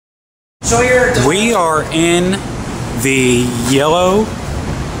Show your... We are in the yellow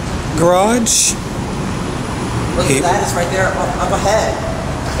garage. Look at that, it's right there up ahead.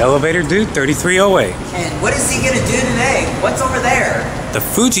 Elevator dude, 3308. And what is he going to do today? What's over there? The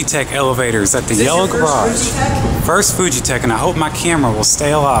Fugitec elevators at the Is this yellow your first garage. Fugitec? First Fugitec, and I hope my camera will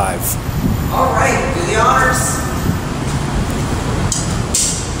stay alive. All right, do the honors.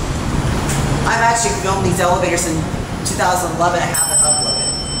 I've actually filmed these elevators in 2011 and haven't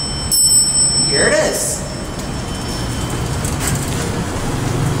uploaded. Here it is.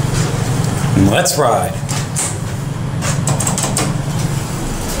 Let's ride.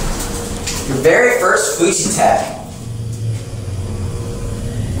 Your very first Fugitec.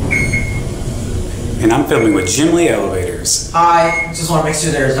 And I'm filming with JimLielevators. I just want to make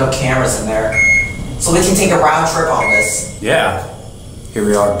sure there's no cameras in there. So we can take a round trip on this. Yeah. Here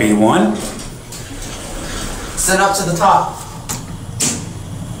we are, B1. Sit up to the top.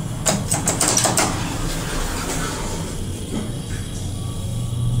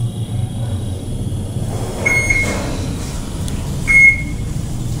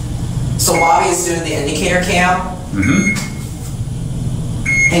 So Bobby is doing the indicator cam. Mm-hmm.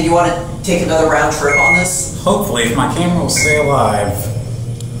 And you want to take another round trip on this? Hopefully, if my camera will stay alive.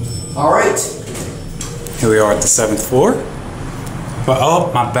 All right. Here we are at the 7th floor. But,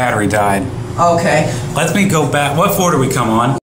 oh, my battery died. Okay. Let me go back. What floor do we come on?